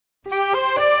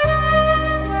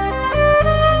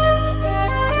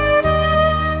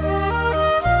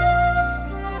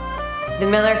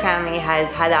Miller family has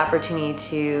had the opportunity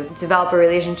to develop a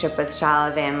relationship with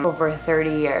Sha'alvim over 30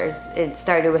 years. It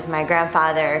started with my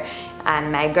grandfather,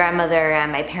 and my grandmother and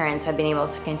my parents have been able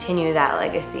to continue that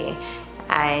legacy.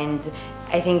 And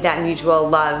I think that mutual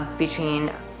love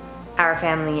between our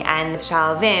family and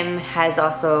Sha'alvim has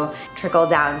also trickled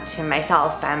down to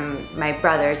myself and my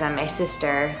brothers and my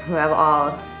sister, who have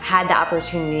all had the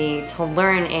opportunity to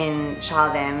learn in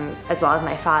Sha'alvim, as well as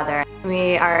my father.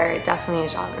 We are definitely a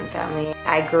Sha'alvim family.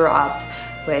 I grew up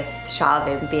with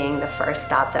Sha'alvim being the first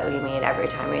stop that we made every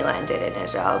time we landed in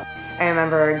Israel. I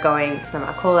remember going to the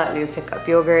Makolet, we would pick up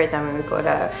yogurt, then we would go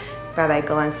to Rabbi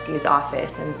Galinsky's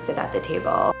office and sit at the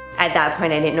table. At that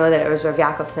point I didn't know that it was Rav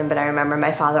Yakovson, but I remember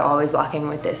my father always walking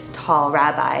with this tall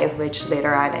rabbi, which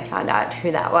later on I found out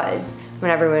who that was.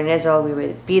 Whenever we were in Israel, we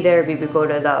would be there. We would go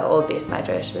to the old base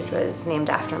medrash, which was named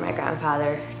after my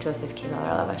grandfather, Joseph K. Miller,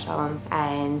 alav hashalom.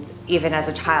 And even as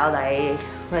a child, I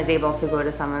was able to go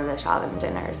to some of the Sha'alvim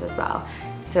dinners as well.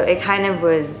 So it kind of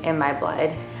was in my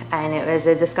blood. And it was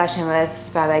a discussion with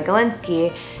Rabbi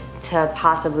Galinsky to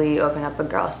possibly open up a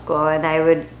girls' school, and I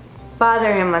would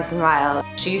bother him once in a while.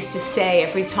 She used to say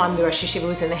every time the Rosh Yeshiva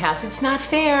was in the house, it's not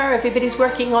fair, everybody's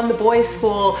working on the boys'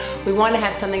 school, we want to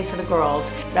have something for the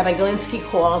girls. Rabbi Galinsky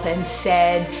called and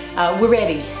said, we're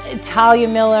ready. Talia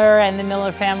Miller and the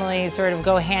Miller family sort of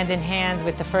go hand in hand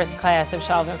with the first class of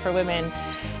Sha'alvim for women.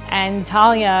 And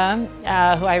Talia,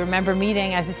 who I remember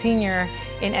meeting as a senior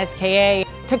in SKA,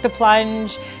 took the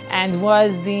plunge and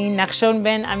was the Nachshon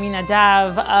ben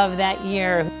Aminadav of that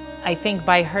year. I think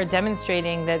by her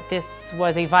demonstrating that this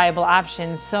was a viable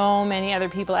option, so many other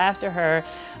people after her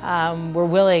were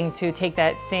willing to take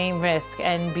that same risk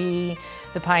and be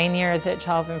the pioneers at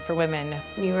Sha'alvim for Women.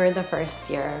 We were the first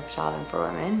year of Sha'alvim for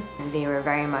Women. They were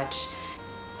very much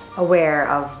aware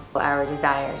of our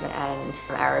desires and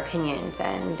our opinions,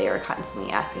 and they were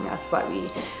constantly asking us what we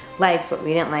liked, what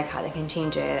we didn't like, how they can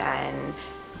change it, and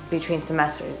between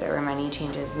semesters there were many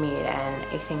changes made, and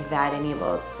I think that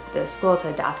enabled the school to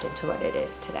adapt into what it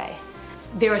is today.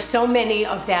 There are so many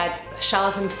of that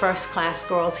Sha'alvim first class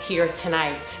girls here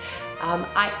tonight.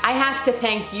 I have to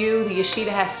thank you, the yeshiva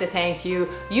has to thank you.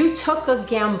 You took a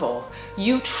gamble.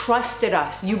 You trusted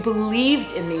us. You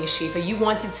believed in the yeshiva. You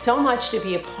wanted so much to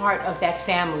be a part of that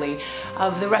family,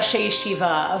 of the Rosh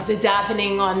Yeshiva, of the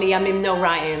davening on the Yamim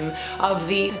Noraim, of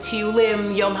the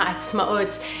Tiyulim, Yom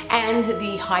HaAtzmaut, and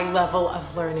the high level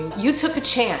of learning. You took a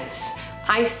chance.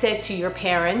 I said to your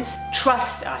parents,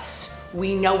 trust us.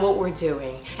 We know what we're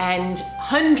doing. And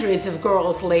hundreds of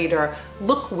girls later,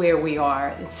 look where we are.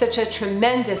 It's such a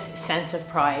tremendous sense of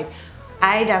pride.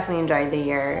 I definitely enjoyed the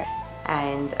year,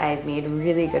 and I've made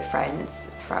really good friends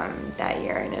from that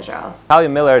year in Israel. Talia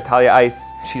Miller, Talia Ice,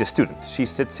 she's a student. She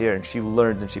sits here and she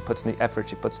learns and she puts in the effort,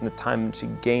 she puts in the time, and she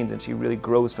gains and she really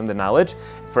grows from the knowledge.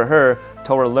 For her,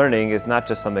 Torah learning is not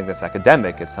just something that's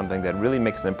academic, it's something that really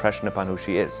makes an impression upon who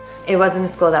she is. It wasn't a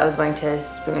school that was going to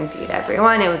spoon feed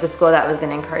everyone. It was a school that was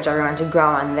going to encourage everyone to grow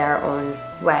on their own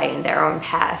way and their own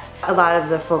path. A lot of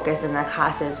the focus in the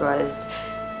classes was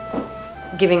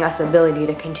giving us the ability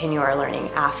to continue our learning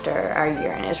after our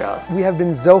year in Israel. We have been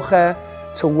zoche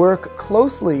to work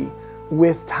closely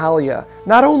with Talia,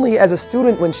 not only as a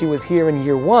student when she was here in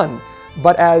year one,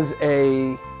 but as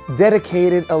a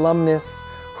dedicated alumnus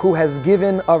who has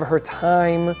given of her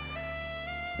time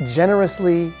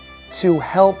generously to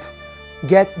help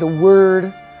get the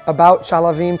word about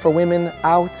Sha'alvim for Women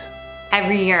out.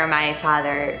 Every year my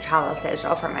father travels to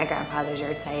Israel for my grandfather's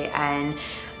yahrzeit, and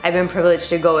I've been privileged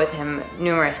to go with him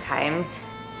numerous times.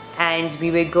 And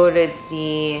we would go to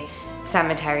the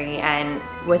cemetery, and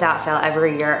without fail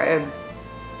every year a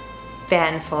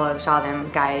van full of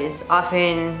Sha'alvim guys,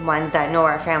 often ones that know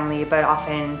our family, but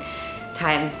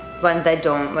oftentimes ones that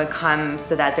don't, would come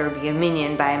so that there would be a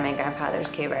minyan by my grandfather's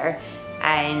kever,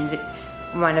 and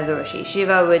one of the Rosh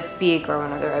Yeshiva would speak or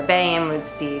one of the Rebbeim would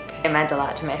speak. It meant a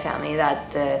lot to my family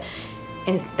that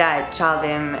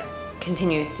Sha'alvim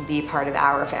continues to be part of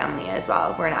our family as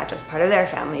well. We're not just part of their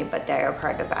family, but they're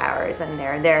part of ours, and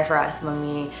they're there for us when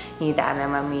we need them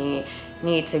and when we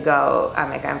need to go on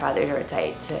my grandfather's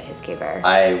yahrzeit to his kever.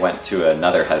 I went to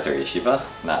another Hesder Yeshiva,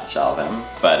 not Sha'alvim,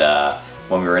 but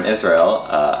when we were in Israel,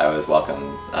 I was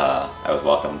welcomed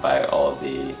by all of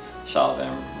the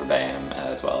Sha'alvim, Rebbeim,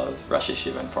 as well as Rosh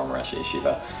Yeshiva and former Rosh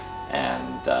Yeshiva.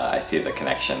 And I see the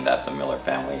connection that the Miller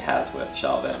family has with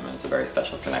Sha'alvim, and it's a very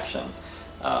special connection.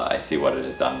 I see what it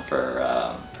has done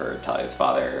for Talia's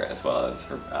father, as well as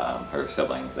her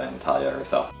siblings and Talia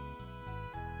herself.